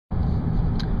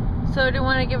So do you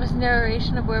want to give us a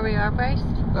narration of where we are, Bryce?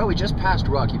 Well, we just passed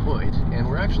Rocky Point, and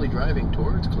we're actually driving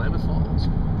towards Klamath Falls.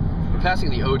 We're passing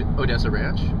the Odessa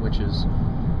Ranch, which is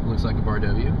looks like a bar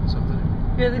W,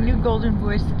 something. You're the new golden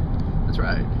voice. That's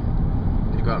right.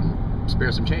 Need to go out and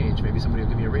spare some change. Maybe somebody will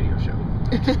give me a radio show.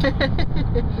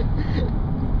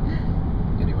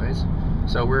 Anyways,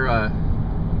 so we're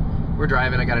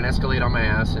driving. I got an Escalade on my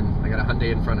ass, and I got a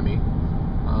Hyundai in front of me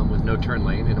with no turn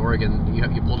lane. In Oregon,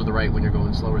 you pull to the right when you're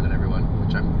going slower than everyone,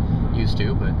 which I'm used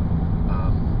to, but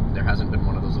there hasn't been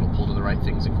one of those little pull to the right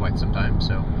things in quite some time,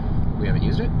 so we haven't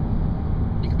used it.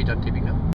 You can be done taping now.